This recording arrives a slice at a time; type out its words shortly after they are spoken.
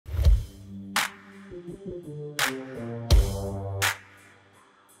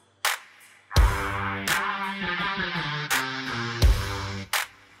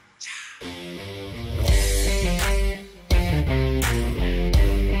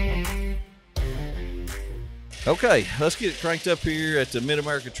Okay, let's get it cranked up here at the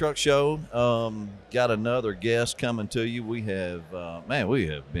Mid-America Truck Show. Got another guest coming to you. We have, we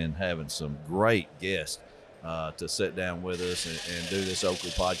have been having some great guests to sit down with us and do this Oakley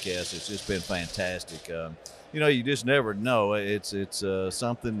podcast. It's just been fantastic. You just never know. It's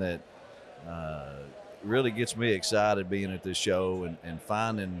something that really gets me excited being at this show and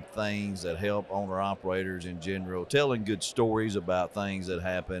finding things that help owner-operators in general, telling good stories about things that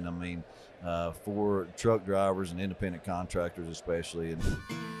happen. I mean, for truck drivers and independent contractors especially.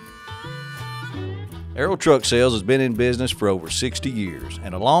 Aero Truck Sales has been in business for over 60 years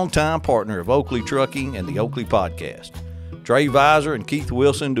and a longtime partner of Oakley Trucking and the Oakley Podcast. Trey Visor and Keith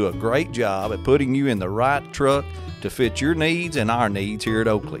Wilson do a great job at putting you in the right truck to fit your needs and our needs here at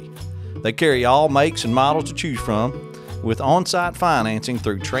Oakley. They carry all makes and models to choose from with on-site financing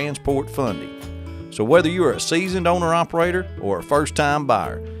through transport funding. So whether you are a seasoned owner-operator or a first-time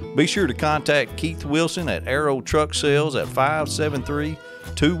buyer, be sure to contact Keith Wilson at Aero Truck Sales at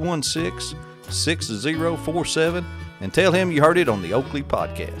 573-216-6047 and tell him you heard it on the Oakley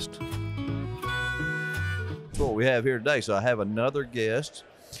Podcast. That's what we have here today. So I have another guest,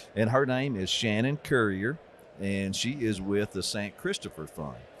 and her name is Shannon Currier, and she is with the St. Christopher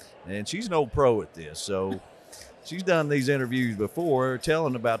Fund. And she's no pro at this, so she's done these interviews before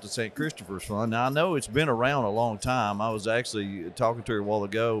telling about the St. Christopher's Fund. Now, I know it's been around a long time. I was actually talking to her a while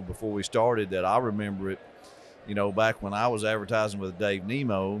ago before we started that I remember it, back when I was advertising with Dave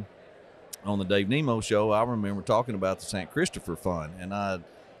Nemo on the Dave Nemo show. I remember talking about the St. Christopher Fund, and I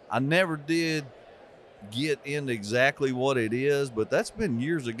never did get into exactly what it is, but that's been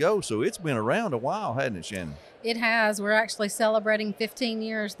years ago, so it's been around a while, hasn't it, Shannon? It has. We're actually celebrating 15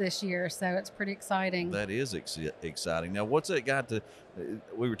 years this year, so it's pretty exciting. That is exciting. Now, what's that got to?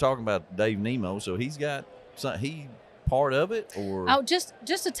 We were talking about Dave Nemo, so he's got he part of it, or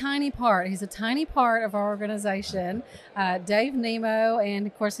just a tiny part. He's a tiny part of our organization. Dave Nemo, and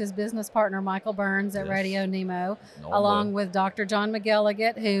of course his business partner Michael Burns at Radio Nemo, along with Dr. John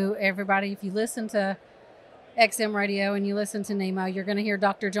McElligott, who everybody, if you listen to XM Radio and you listen to Nemo, you're going to hear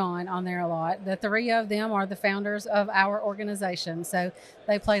Dr. John on there a lot. The three of them are the founders of our organization, so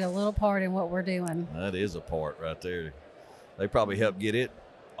they played a little part in what we're doing. That is a part right there. They probably helped get it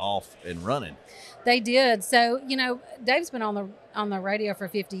off and running. They did. So, Dave's been on the radio for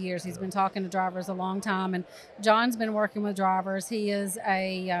 50 years. He's been talking to drivers a long time, and John's been working with drivers. He is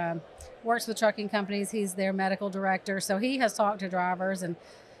works with trucking companies. He's their medical director, so he has talked to drivers, and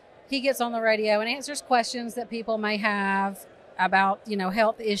he gets on the radio and answers questions that people may have about,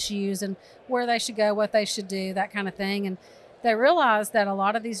 health issues and where they should go, what they should do, that kind of thing. And they realized that a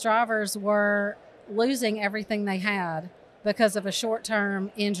lot of these drivers were losing everything they had because of a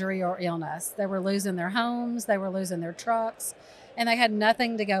short-term injury or illness. They were losing their homes, they were losing their trucks, and they had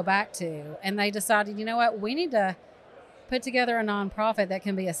nothing to go back to. And they decided, you know what, we need to put together a nonprofit that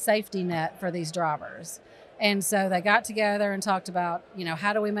can be a safety net for these drivers. And so they got together and talked about,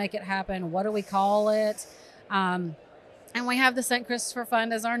 how do we make it happen? What do we call it? And we have the St. Christopher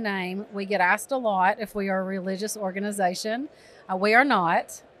Fund as our name. We get asked a lot if we are a religious organization. We are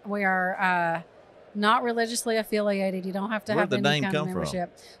not. We are not religiously affiliated. You don't have to have any kind of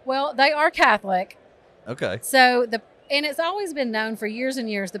membership. Well, they are Catholic. Okay. So and it's always been known for years and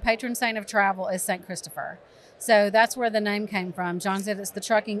years, the patron saint of travel is St. Christopher. So that's where the name came from. John said it's the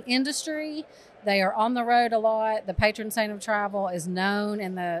trucking industry. They are on the road a lot. The patron saint of travel is known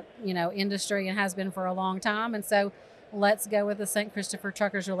in the industry and has been for a long time. And so let's go with the St. Christopher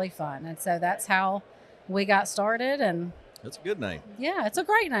Truckers Relief Fund. And so that's how we got started. And that's a good name. Yeah, it's a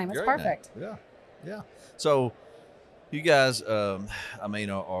great name. It's perfect. Name. Yeah. So you guys, have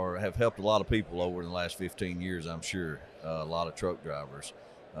helped a lot of people over the last 15 years, I'm sure, a lot of truck drivers.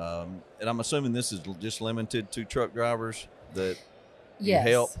 And I'm assuming this is just limited to truck drivers that you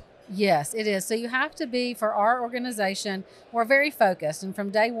help? Yes, it is. So you have to be, for our organization, we're very focused. And from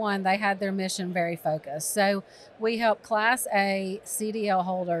day one, they had their mission very focused. So we help Class A CDL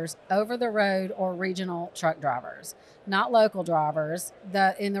holders, over the road or regional truck drivers, not local drivers.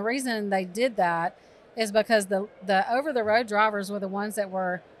 And the reason they did that is because the over the road drivers were the ones that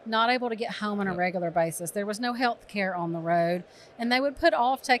were not able to get home on a regular basis. There was no health care on the road, and they would put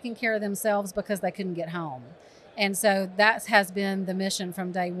off taking care of themselves because they couldn't get home. And so that has been the mission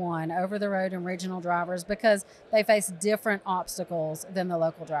from day one, over the road and regional drivers, because they face different obstacles than the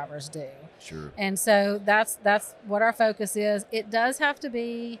local drivers do. Sure. And so that's what our focus is. It does have to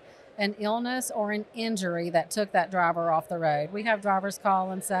be an illness or an injury that took that driver off the road. We have drivers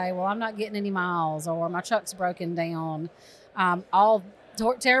call and say, well, I'm not getting any miles, or my truck's broken down. All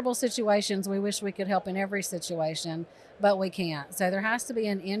terrible situations. We wish we could help in every situation, but we can't. So there has to be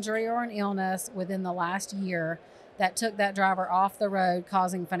an injury or an illness within the last year that took that driver off the road,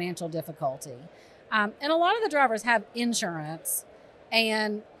 causing financial difficulty. And a lot of the drivers have insurance,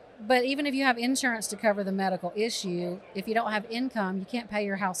 but even if you have insurance to cover the medical issue, if you don't have income, you can't pay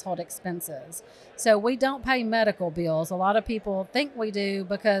your household expenses. So we don't pay medical bills. A lot of people think we do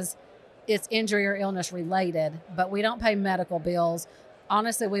because it's injury or illness related, but we don't pay medical bills.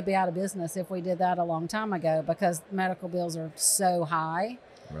 Honestly, we'd be out of business if we did that a long time ago because medical bills are so high.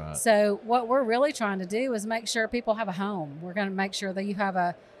 Right. So what we're really trying to do is make sure people have a home. We're going to make sure that you have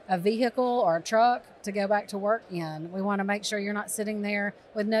a vehicle or a truck to go back to work in. We want to make sure you're not sitting there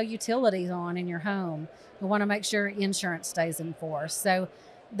with no utilities on in your home. We want to make sure insurance stays in force. So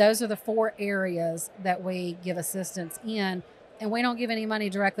those are the 4 areas that we give assistance in, and we don't give any money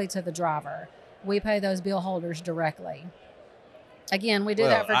directly to the driver. We pay those bill holders directly. Again, we do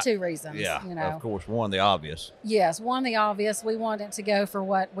that for 2 reasons. Yeah, you know. of course. One, the obvious. Yes, one, the obvious. We want it to go for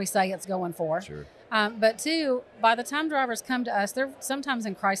what we say it's going for. Sure. But 2, by the time drivers come to us, they're sometimes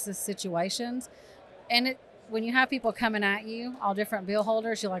in crisis situations. And when you have people coming at you, all different bill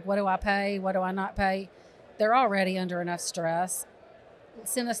holders, you're like, what do I pay? What do I not pay? They're already under enough stress.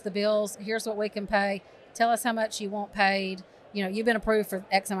 Send us the bills. Here's what we can pay. Tell us how much you want paid. You know, you've been approved for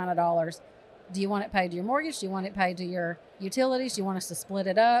X amount of dollars. Do you want it paid to your mortgage? Do you want it paid to your utilities? Do you want us to split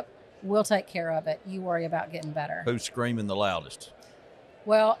it up? We'll take care of it. You worry about getting better. Who's screaming the loudest?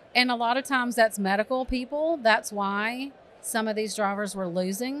 Well, and a lot of times that's medical people. That's why some of these drivers were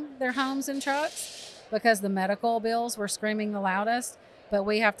losing their homes and trucks, because the medical bills were screaming the loudest. But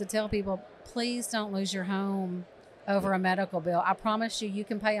we have to tell people, please don't lose your home over a medical bill. I promise you, you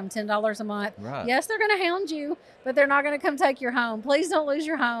can pay them $10 a month. Right. Yes, they're going to hound you, but they're not going to come take your home. Please don't lose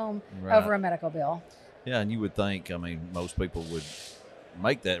your home over a medical bill. Yeah, and you would think, I mean, most people would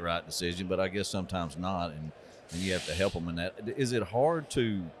make that right decision, but I guess sometimes not, and you have to help them in that. Is it hard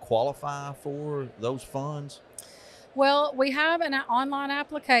to qualify for those funds? Well, we have an online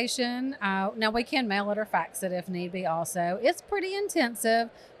application. Now, we can mail it or fax it if need be also. It's pretty intensive.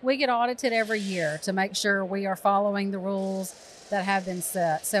 We get audited every year to make sure we are following the rules that have been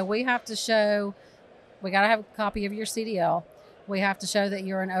set. So we have to show, we got to have a copy of your CDL. We have to show that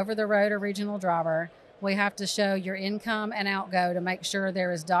you're an over-the-road or regional driver. We have to show your income and outgo to make sure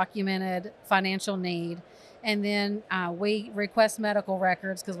there is documented financial need. And then we request medical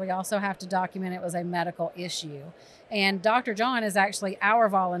records because we also have to document it was a medical issue. And Dr. John is actually our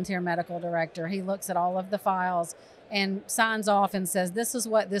volunteer medical director. He looks at all of the files and signs off and says, this is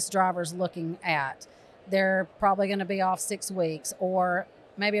what this driver's looking at. They're probably going to be off 6 weeks, or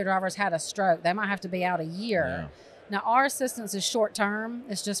maybe a driver's had a stroke. They might have to be out a year. Yeah. Now, our assistance is short term.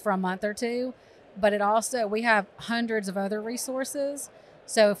 It's just for a month or 2. But it also, we have hundreds of other resources.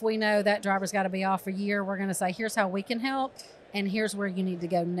 So if we know that driver's got to be off a year, we're going to say, here's how we can help, and here's where you need to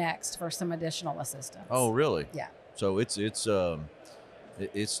go next for some additional assistance. Oh, really? Yeah. So it's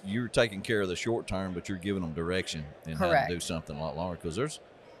you're taking care of the short term, but you're giving them direction and how to do something a lot longer, because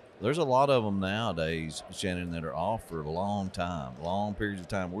there's a lot of them nowadays, Shannon, that are off for a long periods of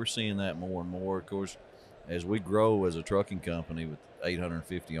time. We're seeing that more and more. Of course, as we grow as a trucking company with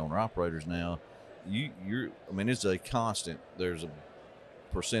 850 owner operators now, I mean, it's a constant. There's a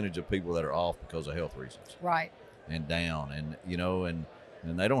percentage of people that are off because of health reasons, right, and down, and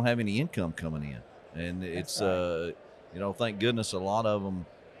and they don't have any income coming in, and it's right. Thank goodness a lot of them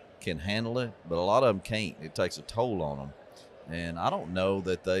can handle it, but a lot of them can't. It takes a toll on them, and I don't know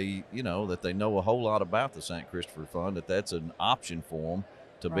that they know a whole lot about the St. Christopher Fund, that's an option for them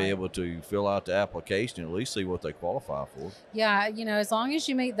to be able to fill out the application, at least see what they qualify for. Yeah, as long as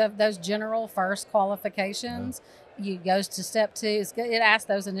you meet those general first qualifications, you goes to step 2. It asks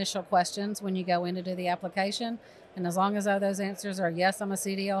those initial questions when you go in to do the application, and as long as all those answers are yes, I'm a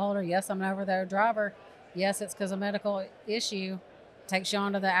CDL holder, yes, I'm an over-the-road driver, yes, it's because of medical issue, takes you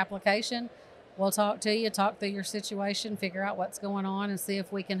onto the application. We'll talk to you, talk through your situation, figure out what's going on, and see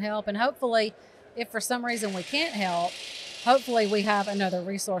if we can help. And hopefully, if for some reason we can't help, hopefully we have another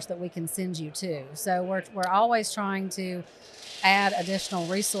resource that we can send you to. So we're always trying to add additional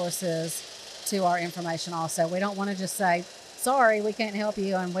resources to our information also. We don't want to just say, sorry, we can't help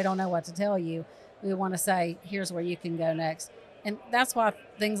you and we don't know what to tell you. We want to say, here's where you can go next. And that's why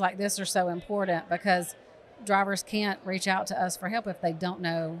things like this are so important, because drivers can't reach out to us for help if they don't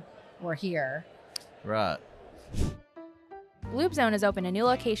know we're here. Right. Lube Zone has opened a new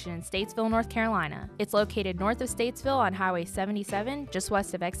location in Statesville, North Carolina. It's located north of Statesville on Highway 77, just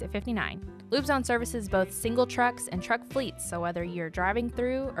west of Exit 59. Lube Zone services both single trucks and truck fleets, so whether you're driving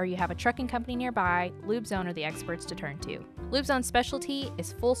through or you have a trucking company nearby, Lube Zone are the experts to turn to. Lube Zone's specialty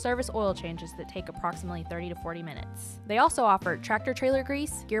is full-service oil changes that take approximately 30 to 40 minutes. They also offer tractor-trailer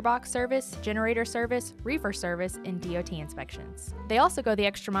grease, gearbox service, generator service, reefer service, and DOT inspections. They also go the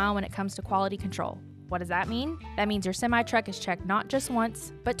extra mile when it comes to quality control. What does that mean? That means your semi-truck is checked not just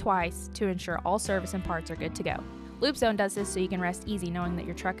once, but twice to ensure all service and parts are good to go. Lube Zone does this so you can rest easy knowing that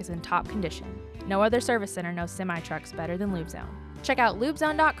your truck is in top condition. No other service center knows semi-trucks better than Lube Zone. Check out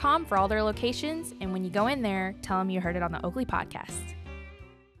lubezone.com for all their locations, and when you go in there, tell them you heard it on the Oakley Podcast.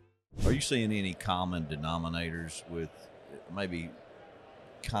 Are you seeing any common denominators with maybe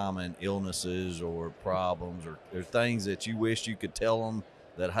common illnesses or problems or things that you wish you could tell them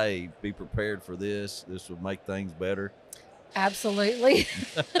that, hey, be prepared for this. This would make things better? Absolutely.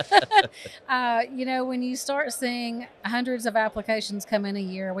 When you start seeing hundreds of applications come in a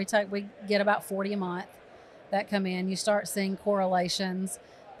year, we get about 40 a month that come in. You start seeing correlations.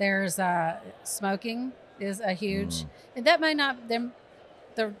 There's smoking is a huge, and that may not,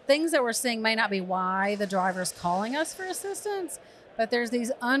 the things that we're seeing may not be why the driver's calling us for assistance, but there's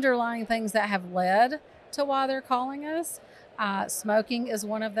these underlying things that have led to why they're calling us. Smoking is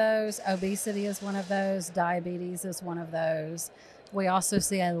one of those. Obesity is one of those. Diabetes is one of those. We also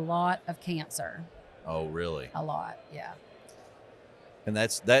see a lot of cancer. Oh, really? A lot, yeah. And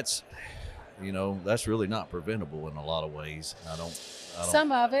that's really not preventable in a lot of ways. I don't.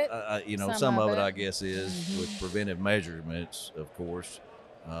 Some of it. Some of it, I guess, is with preventive measurements, of course.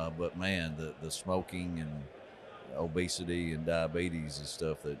 But man, the smoking and obesity and diabetes is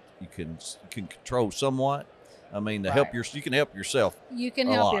stuff that you can control somewhat. I mean, you can help yourself. You can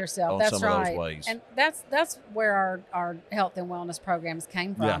help yourself. That's some right. Of those ways. And that's where our health and wellness programs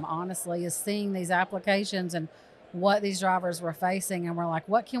came from. Yeah. Honestly, is seeing these applications and what these drivers were facing, and we're like,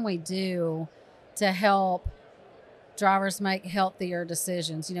 what can we do to help drivers make healthier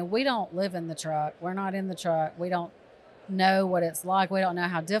decisions? We don't live in the truck. We're not in the truck. We don't know what it's like. We don't know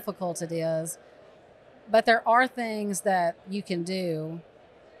how difficult it is. But there are things that you can do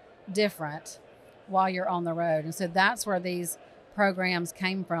different while you're on the road. And so that's where these programs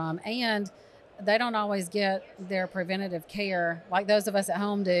came from. And they don't always get their preventative care like those of us at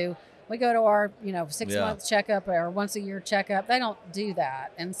home do. We go to our, 6-month checkup or once a year checkup. They don't do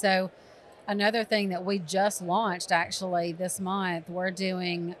that. And so another thing that we just launched actually this month, we're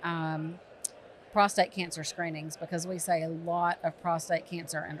doing prostate cancer screenings because we see a lot of prostate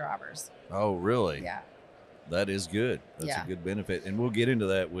cancer in drivers. Oh, really? Yeah. That is good. That's a good benefit. And we'll get into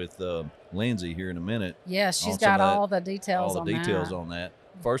that with Lindsey here in a minute. Yes, she's got all the details on that. All the details on that.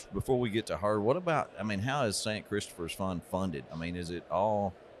 First, before we get to her, what about, how is St. Christopher's Fund funded? Is it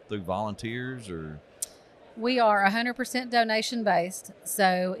all through volunteers or? We are 100% donation based.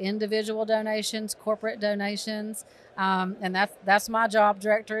 So individual donations, corporate donations. And that's my job,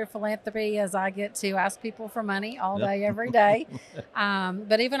 Director of Philanthropy, as I get to ask people for money all day, every day.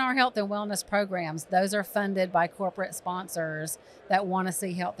 But even our health and wellness programs, those are funded by corporate sponsors that want to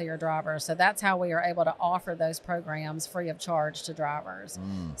see healthier drivers. So that's how we are able to offer those programs free of charge to drivers.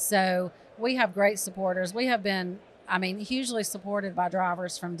 So we have great supporters. We have been, hugely supported by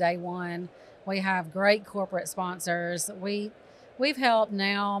drivers from day one. We have great corporate sponsors. We've helped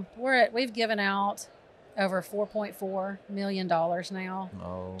now. We've given out over $4.4 million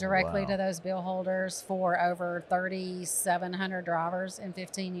now directly to those bill holders for over 3,700 drivers in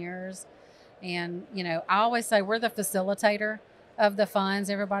 15 years. And, I always say we're the facilitator of the funds.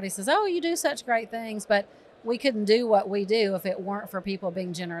 Everybody says, oh, you do such great things, but we couldn't do what we do if it weren't for people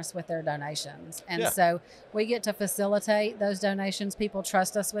being generous with their donations. And so we get to facilitate those donations. People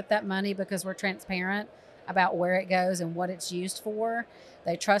trust us with that money because we're transparent about where it goes and what it's used for.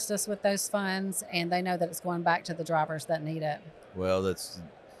 They trust us with those funds, and they know that it's going back to the drivers that need it. Well,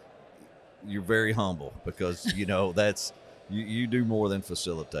 you're very humble because, that's, you do more than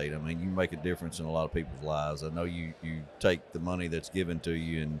facilitate. You make a difference in a lot of people's lives. I know you take the money that's given to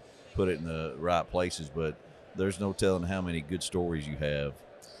you and put it in the right places, but there's no telling how many good stories you have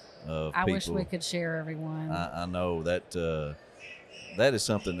of people. I wish we could share everyone. I know that is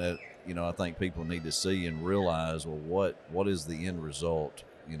something that, I think people need to see and realize, well, what is the end result,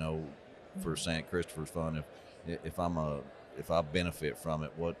 for St. Christopher's Fund? If I benefit from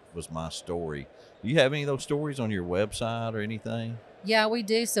it, what was my story? Do you have any of those stories on your website or anything? Yeah, we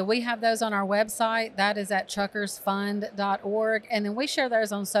do. So we have those on our website. That is at truckersfund.org. And then we share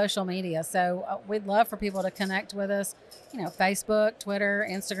those on social media. So we'd love for people to connect with us, Facebook, Twitter,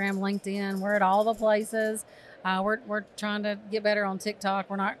 Instagram, LinkedIn. We're at all the places. We're trying to get better on TikTok.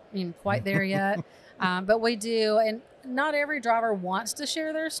 We're not quite there yet, but we do. And not every driver wants to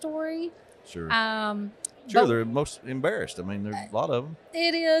share their story. Sure. Sure, they're most embarrassed. I mean, there's a lot of them.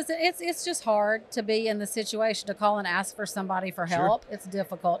 It is. It's just hard to be in the situation to call and ask for somebody for help. Sure. It's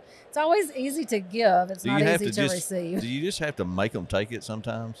difficult. It's always easy to give. It's not easy to receive. Do you just have to make them take it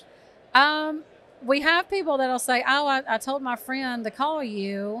sometimes? We have people that'll say, "Oh, I told my friend to call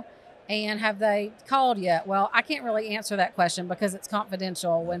you, and have they called yet?" Well, I can't really answer that question because it's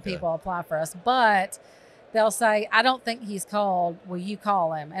confidential when people apply for us. But they'll say, "I don't think he's called. Will you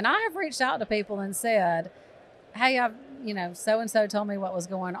call him?" And I have reached out to people and said, "Hey, so-and-so told me what was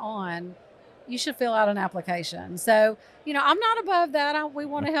going on. You should fill out an application." So, I'm not above that. We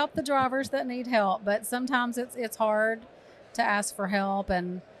want to help the drivers that need help, but sometimes it's hard to ask for help,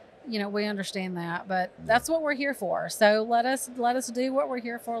 and we understand that, but that's what we're here for. So let us do what we're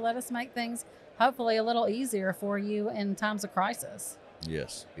here for. Let us make things hopefully a little easier for you in times of crisis.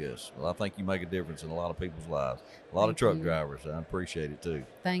 Yes. Well, I think you make a difference in a lot of people's lives. A lot of truck drivers. I appreciate it too.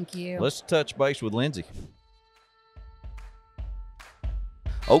 Thank you. Let's touch base with Lindsey.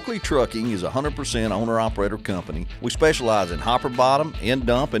 Oakley Trucking is a 100% owner-operator company. We specialize in hopper bottom, end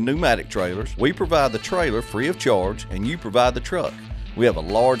dump, and pneumatic trailers. We provide the trailer free of charge, and you provide the truck. We have a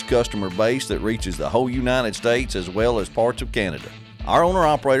large customer base that reaches the whole United States as well as parts of Canada. Our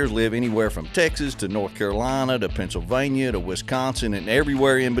owner-operators live anywhere from Texas to North Carolina to Pennsylvania to Wisconsin and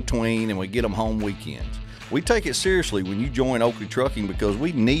everywhere in between, and we get them home weekends. We take it seriously when you join Oakley Trucking because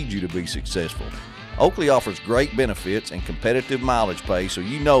we need you to be successful. Oakley offers great benefits and competitive mileage pay, so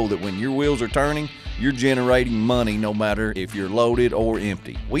you know that when your wheels are turning, you're generating money no matter if you're loaded or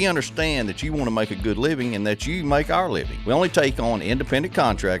empty. We understand that you want to make a good living and that you make our living. We only take on independent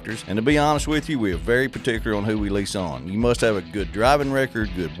contractors, and to be honest with you, we are very particular on who we lease on. You must have a good driving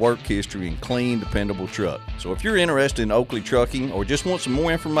record, good work history, and clean, dependable truck. So if you're interested in Oakley Trucking or just want some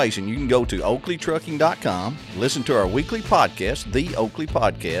more information, you can go to oakleytrucking.com, listen to our weekly podcast, The Oakley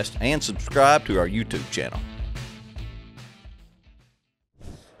Podcast, and subscribe to our YouTube channel.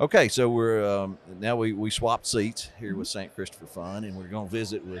 Okay, so we're now we swapped seats here with St. Christopher Fun, and we're going to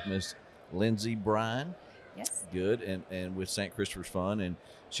visit with Miss Lindsey Bryan. Yes. Good, and with St. Christopher's Fun, and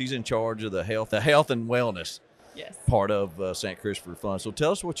she's in charge of the health and wellness part of St. Christopher Fun. So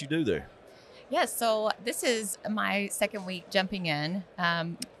tell us what you do there. Yes, so this is my second week jumping in.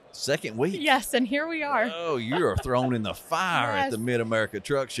 Second week? Yes, and here we are. Oh, you are thrown in the fire at the Mid-America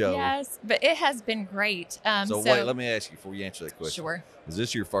Truck Show. Yes, but it has been great. So wait, let me ask you before you answer that question. Sure. Is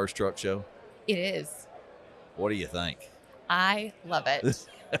this your first truck show? It is. What do you think? I love it.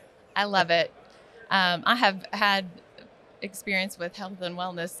 I love it. I have had experience with health and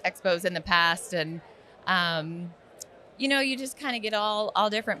wellness expos in the past, and you just kind of get all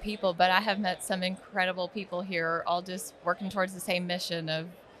different people, but I have met some incredible people here, all just working towards the same mission of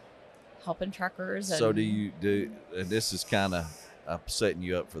helping truckers. So and this is kind of, I'm setting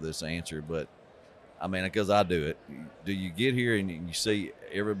you up for this answer, but I mean, because I do it. Do you get here and you see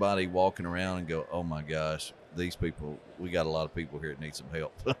everybody walking around and go, "Oh my gosh, these people, we got a lot of people here that need some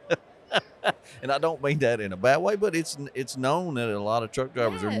help." And I don't mean that in a bad way, but it's known that a lot of truck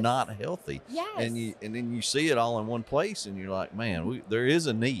drivers are not healthy. Yes. And then you see it all in one place, and you're like, man, there is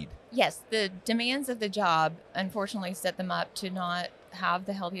a need. Yes, the demands of the job unfortunately set them up to not have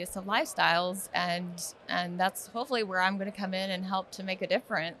the healthiest of lifestyles, and that's hopefully where I'm going to come in and help to make a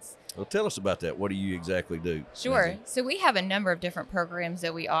difference. Well, tell us about that. What do you exactly do? Sure. Lindsey? So we have a number of different programs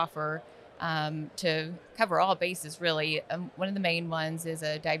that we offer to cover all bases, really. One of the main ones is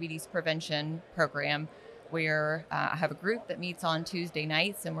a diabetes prevention program where I have a group that meets on Tuesday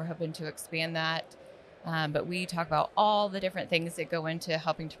nights, and we're hoping to expand that. But we talk about all the different things that go into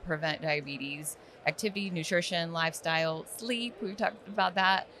helping to prevent diabetes: activity, nutrition, lifestyle, sleep. We've talked about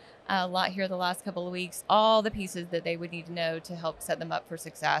that a lot here the last couple of weeks. All the pieces that they would need to know to help set them up for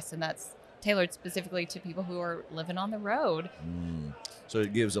success. And that's tailored specifically to people who are living on the road. So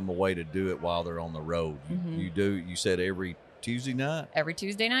it gives them a way to do it while they're on the road. You said every Tuesday night? Every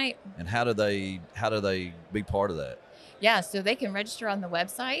Tuesday night. And how do they be part of that? Yeah, so they can register on the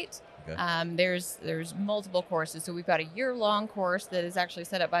website. Okay. There's multiple courses. So we've got a year-long course that is actually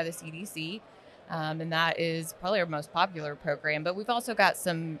set up by the CDC, and that is probably our most popular program. But we've also got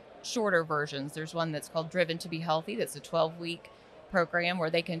some shorter versions. There's one that's called Driven to Be Healthy. That's a 12-week program where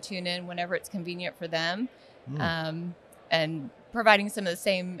they can tune in whenever it's convenient for them, and providing some of the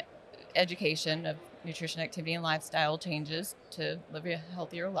same education of nutrition, activity, and lifestyle changes to live a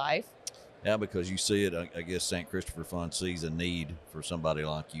healthier life. Yeah, because you see it, I guess St. Christopher Fund sees a need for somebody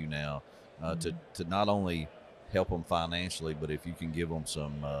like you now to not only help them financially, but if you can give them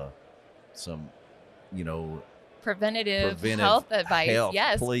some preventative health advice.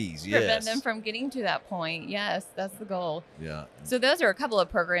 Yes. Please. Prevent them from getting to that point. Yes, that's the goal. Yeah. So those are a couple of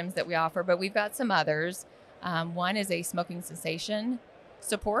programs that we offer, but we've got some others. One is a smoking cessation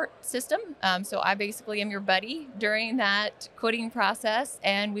support system. So I basically am your buddy during that quitting process.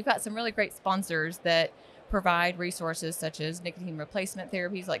 And we've got some really great sponsors that provide resources such as nicotine replacement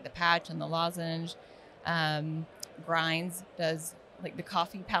therapies like the patch and the lozenge. Grinds does like the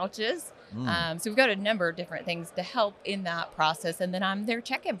coffee pouches. So we've got a number of different things to help in that process. And then I'm their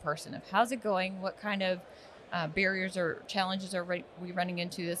check-in person of how's it going? What kind of barriers or challenges are we running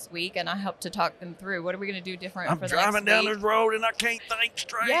into this week? And I help to talk them through. What are we going to do different for the next week? I'm driving down this road and I can't think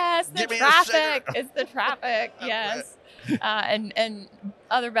straight. Yes, the traffic. It's the traffic. Yes. And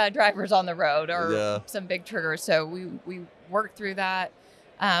other bad drivers on the road are some big triggers. So we work through that.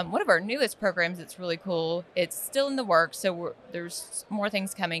 One of our newest programs that's really cool, it's still in the works, so there's more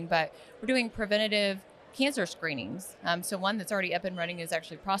things coming, but we're doing preventative cancer screenings. So one that's already up and running is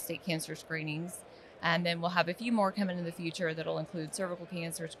actually prostate cancer screenings. And then we'll have a few more coming in the future that'll include cervical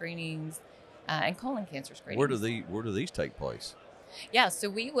cancer screenings and colon cancer screenings. Where do these take place? Yeah, so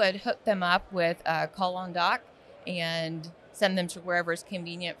we would hook them up with a call-on doc and send them to wherever is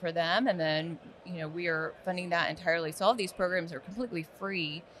convenient for them. And then, we are funding that entirely. So all these programs are completely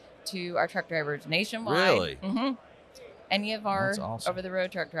free to our truck drivers nationwide. Really? Mm-hmm. Any of our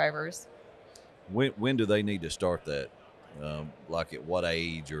over-the-road truck drivers. When do they need to start that? Like at what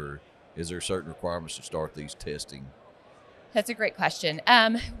age, or is there certain requirements to start these testing? That's a great question.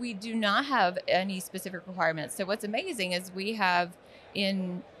 We do not have any specific requirements. So what's amazing is we have,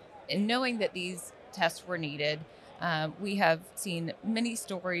 in knowing that these tests were needed, we have seen many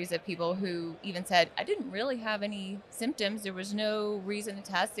stories of people who even said, I didn't really have any symptoms. There was no reason to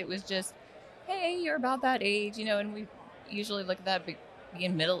test. It was just, hey, you're about that age, and we usually look at that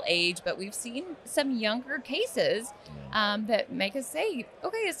being middle age, but we've seen some younger cases that make us say,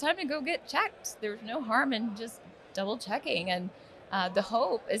 okay, it's time to go get checked. There's no harm in just double checking. And the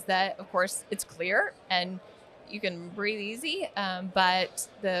hope is that, of course, it's clear and you can breathe easy. But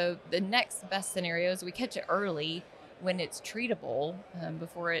the next best scenario is we catch it early when it's treatable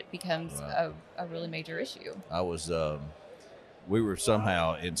before it becomes a really major issue. We were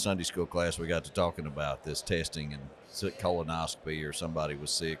somehow in Sunday school class, we got to talking about this testing and colonoscopy, or somebody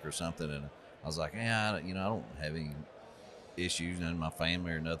was sick or something. And I was like, I don't have any issues in my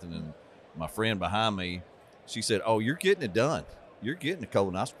family or nothing. And my friend behind me, she said, oh, you're getting it done. You're getting the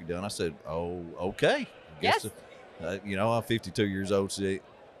colonoscopy done. I said, oh, okay. Yes. I'm 52 years old. So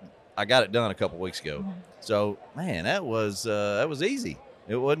I got it done a couple weeks ago. Mm-hmm. So, man, that was easy.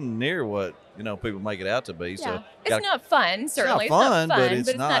 It wasn't near what, people make it out to be. Yeah. So it's not fun, certainly. It's not fun, but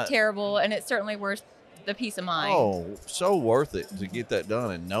it's not terrible, and it's certainly worth the peace of mind. Oh, so worth it to get that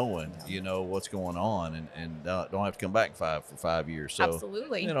done and knowing, what's going on, and don't have to come back for 5 years. So,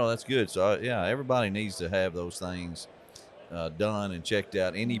 absolutely. That's good. So, everybody needs to have those things done and checked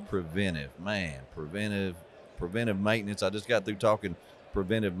out. Any preventive maintenance. I just got through talking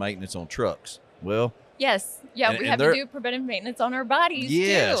preventive maintenance on trucks. Well, yes. Yeah, we have to do preventive maintenance on our bodies too.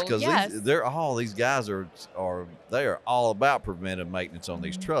 Yes, because these guys are all about preventive maintenance on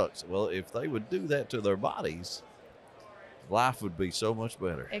these trucks. Well, if they would do that to their bodies, life would be so much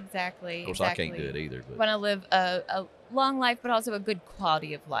better. Exactly. Of course, I can't do it either. But want to live a long life, but also a good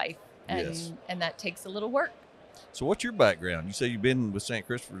quality of life. And that takes a little work. So what's your background? You say you've been with St.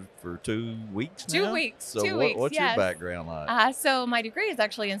 Christopher for 2 weeks now? 2 weeks. So 2 weeks, what's your background like? So my degree is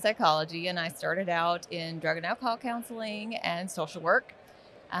actually in psychology, and I started out in drug and alcohol counseling and social work.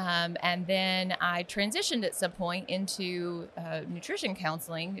 And then I transitioned at some point into nutrition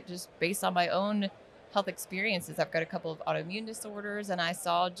counseling, just based on my own health experiences. I've got a couple of autoimmune disorders, and I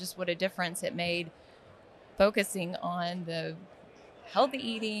saw just what a difference it made focusing on the healthy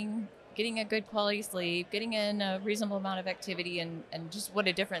eating, getting a good quality sleep, getting in a reasonable amount of activity, and just what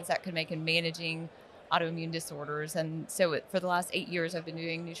a difference that could make in managing autoimmune disorders. And so for the last 8 years, I've been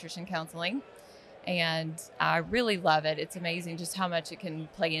doing nutrition counseling, and I really love it. It's amazing just how much it can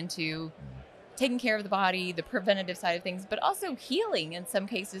play into taking care of the body, the preventative side of things, but also healing in some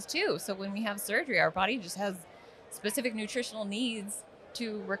cases too. So when we have surgery, our body just has specific nutritional needs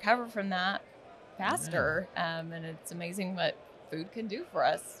to recover from that faster. And it's amazing what food can do for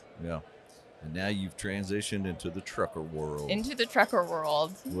us. Yeah. And now you've transitioned into the trucker world.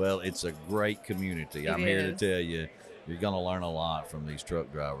 Well, it's a great community. I'm here to tell you, you're going to learn a lot from these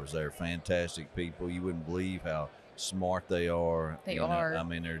truck drivers. They're fantastic people. You wouldn't believe how smart they are. They are. I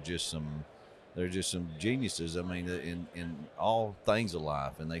mean, they're just some geniuses. I mean, in all things of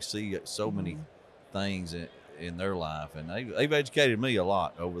life, and they see so many things in their life, and they've educated me a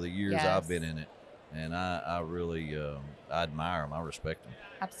lot over the years I've been in it. and I really I admire them. I respect them.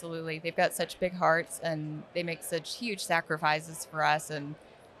 Absolutely. They've got such big hearts and they make such huge sacrifices for us. And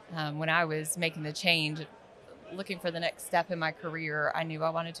when I was making the change, looking for the next step in my career, I knew I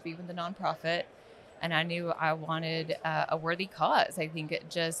wanted to be with a nonprofit and I knew I wanted a worthy cause. I think it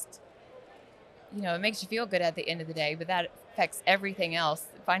just, it makes you feel good at the end of the day, but that affects everything else,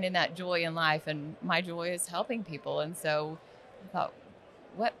 finding that joy in life. And my joy is helping people. And so I thought,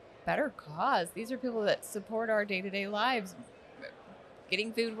 what better cause? These are people that support our day-to-day lives,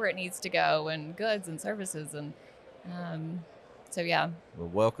 getting food where it needs to go and goods and services. And so, yeah. Well,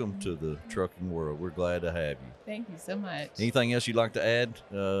 welcome to the trucking world. We're glad to have you. Thank you so much. Anything else you'd like to add,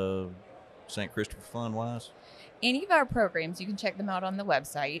 St. Christopher Fund-wise? Any of our programs, you can check them out on the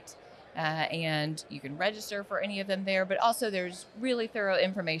website. And you can register for any of them there, but also there's really thorough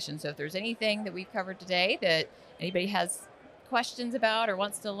information. So if there's anything that we've covered today that anybody has questions about or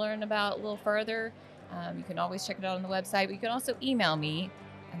wants to learn about a little further, you can always check it out on the website. But you can also email me,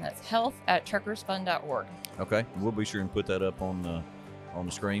 and that's health@truckersfund.org. Okay, we'll be sure and put that up on the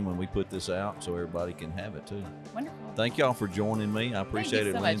screen when we put this out so everybody can have it too. Wonderful. Thank y'all for joining me. I appreciate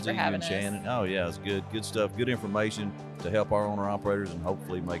it, so Lindsey and us. Shannon. Oh yeah, it's good stuff, good information to help our owner operators and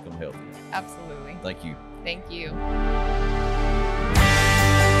hopefully make them healthy. Absolutely. Thank you. Thank you.